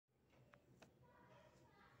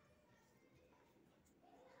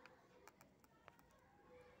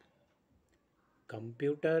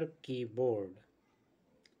Computer keyboard.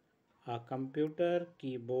 A computer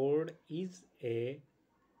keyboard is a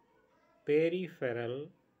peripheral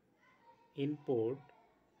input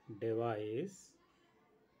device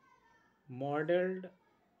modeled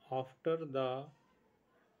after the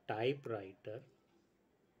typewriter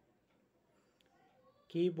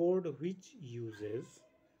keyboard, which uses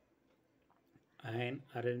an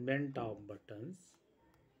arrangement of buttons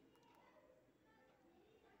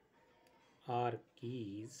or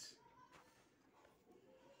keys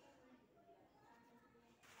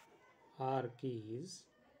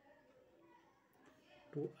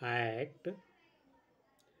to act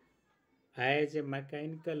as a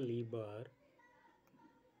mechanical lever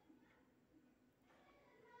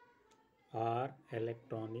or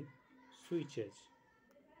electronic switches.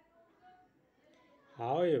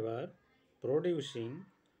 However, producing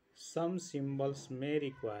some symbols may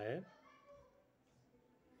require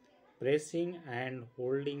pressing and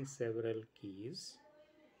holding several keys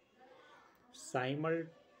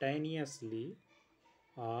simultaneously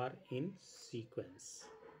or in sequence.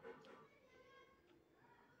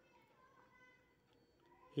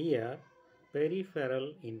 Here,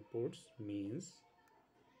 peripheral inputs means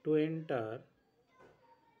to enter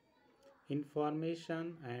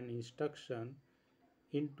information and instruction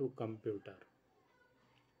into computer.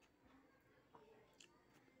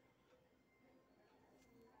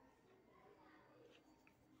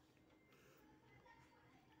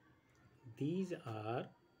 These are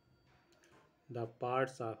the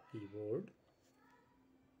parts of keyboard.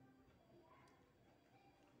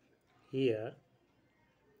 Here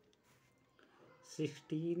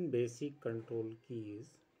 16 basic control keys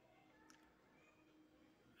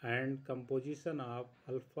and composition of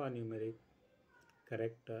alphanumeric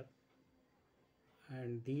character,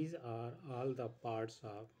 and these are all the parts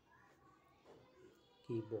of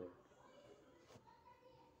keyboard.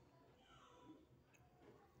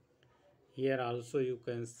 Here also you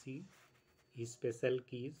can see special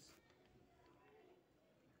keys,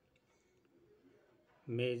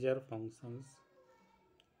 major functions.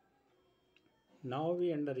 Now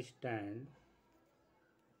we understand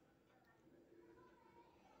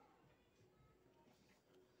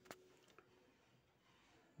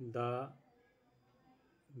the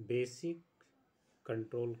basic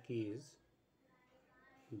control keys,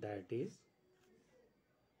 that is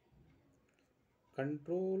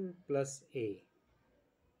control plus A.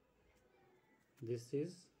 This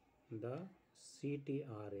is the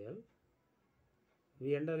CTRL.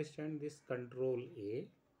 We understand this control A.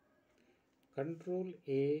 Control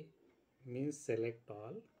A means select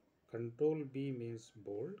all. Control B means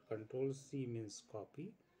bold. Control C means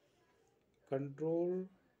copy. Control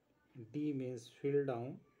D means fill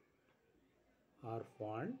down or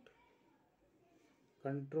font.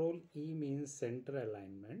 Control E means center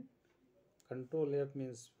alignment. Control F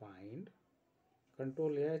means find.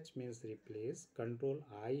 Control H means replace. Control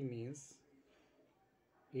I means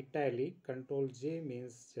italic. Control J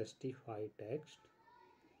means justify text.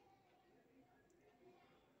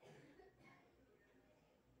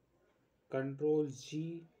 Control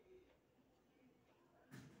G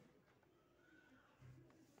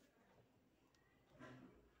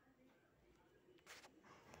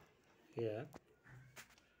here.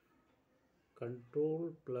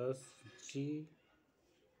 Control plus G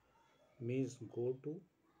means go to.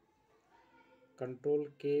 Control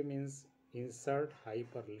K means insert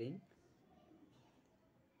hyperlink.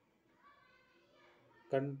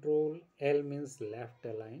 Control L means left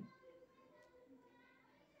align.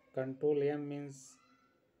 Control M means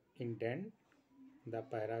indent the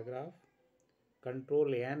paragraph.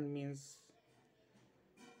 Control N means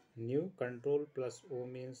new. Control plus O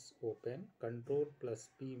means open. Control plus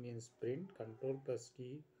P means print. Control plus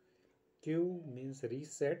Q means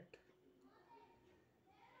reset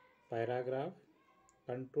paragraph.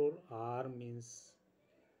 Control R means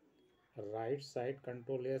right side.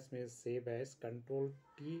 Control S means save as. Control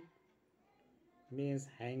T means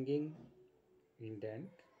hanging indent.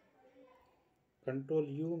 Control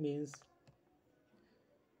U means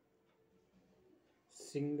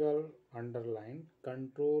single underline.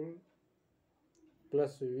 Control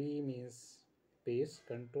plus V means paste.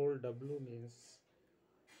 Control W means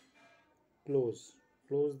close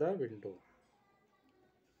the window.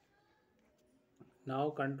 Now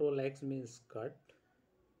control X means cut.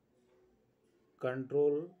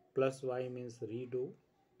 Control plus Y means redo.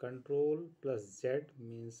 Control plus Z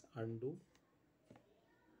means undo.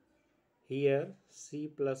 Here C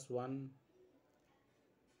plus 1,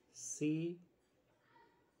 C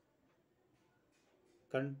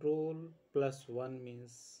control plus 1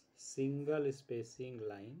 means single spacing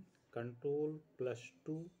line. control plus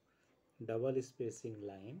 2 double spacing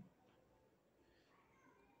line,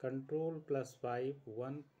 control plus 5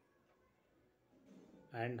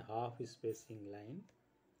 1.5 spacing line.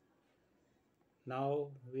 Now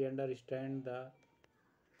we understand the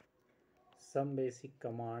some basic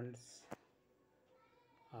commands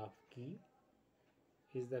of key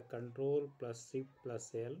is the control plus shift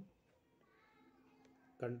plus L.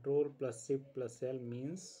 Control plus shift plus L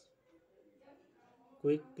means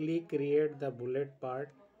quickly create the bullet part.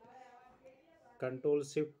 Control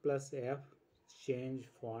shift plus F change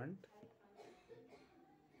font.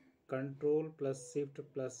 Control plus shift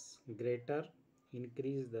plus greater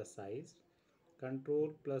increase the size.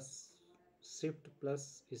 Control plus shift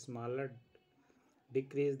plus smaller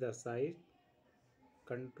decrease the size.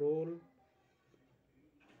 Control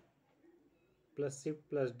plus shift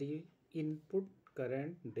plus D input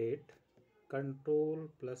current date. Control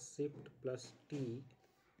plus shift plus T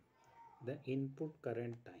the input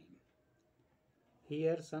current time.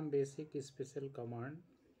 Here some basic special command.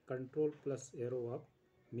 Control plus arrow up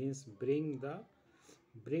means bring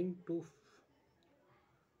to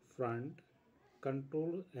front.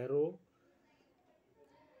 Control arrow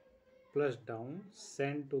plus down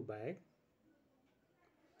send to back.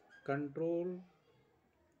 Control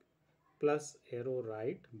plus arrow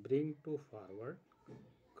right bring to forward.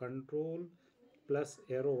 Control plus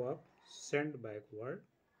arrow up send backward.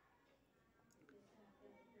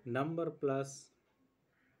 Number plus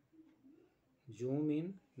zoom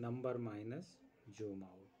in, number minus zoom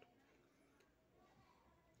out.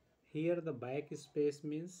 Here the backspace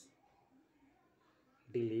means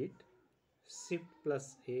delete. Shift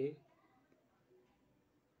plus A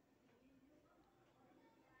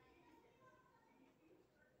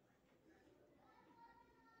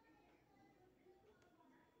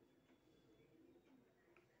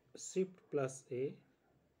Shift plus A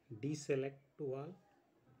deselect to all.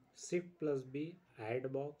 Shift plus B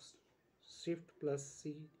add box. Shift plus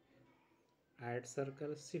C add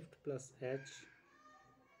circle. Shift plus H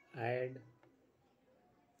add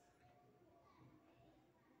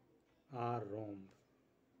R rhomb.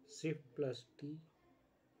 Shift plus T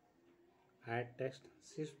add text.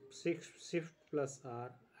 Shift plus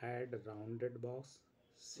R add rounded box.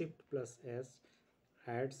 Shift plus S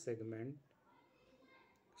add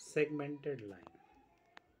segmented line.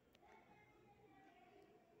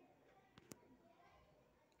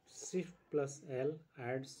 Shift plus L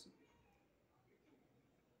adds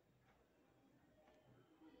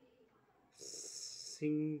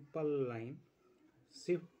simple line.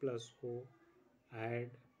 Shift plus O add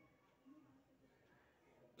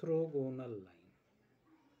orthogonal line.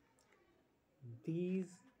 These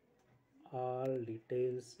all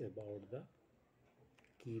details about the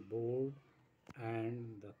keyboard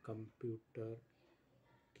and the computer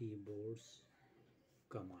keyboards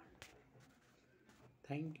command.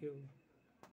 Thank you.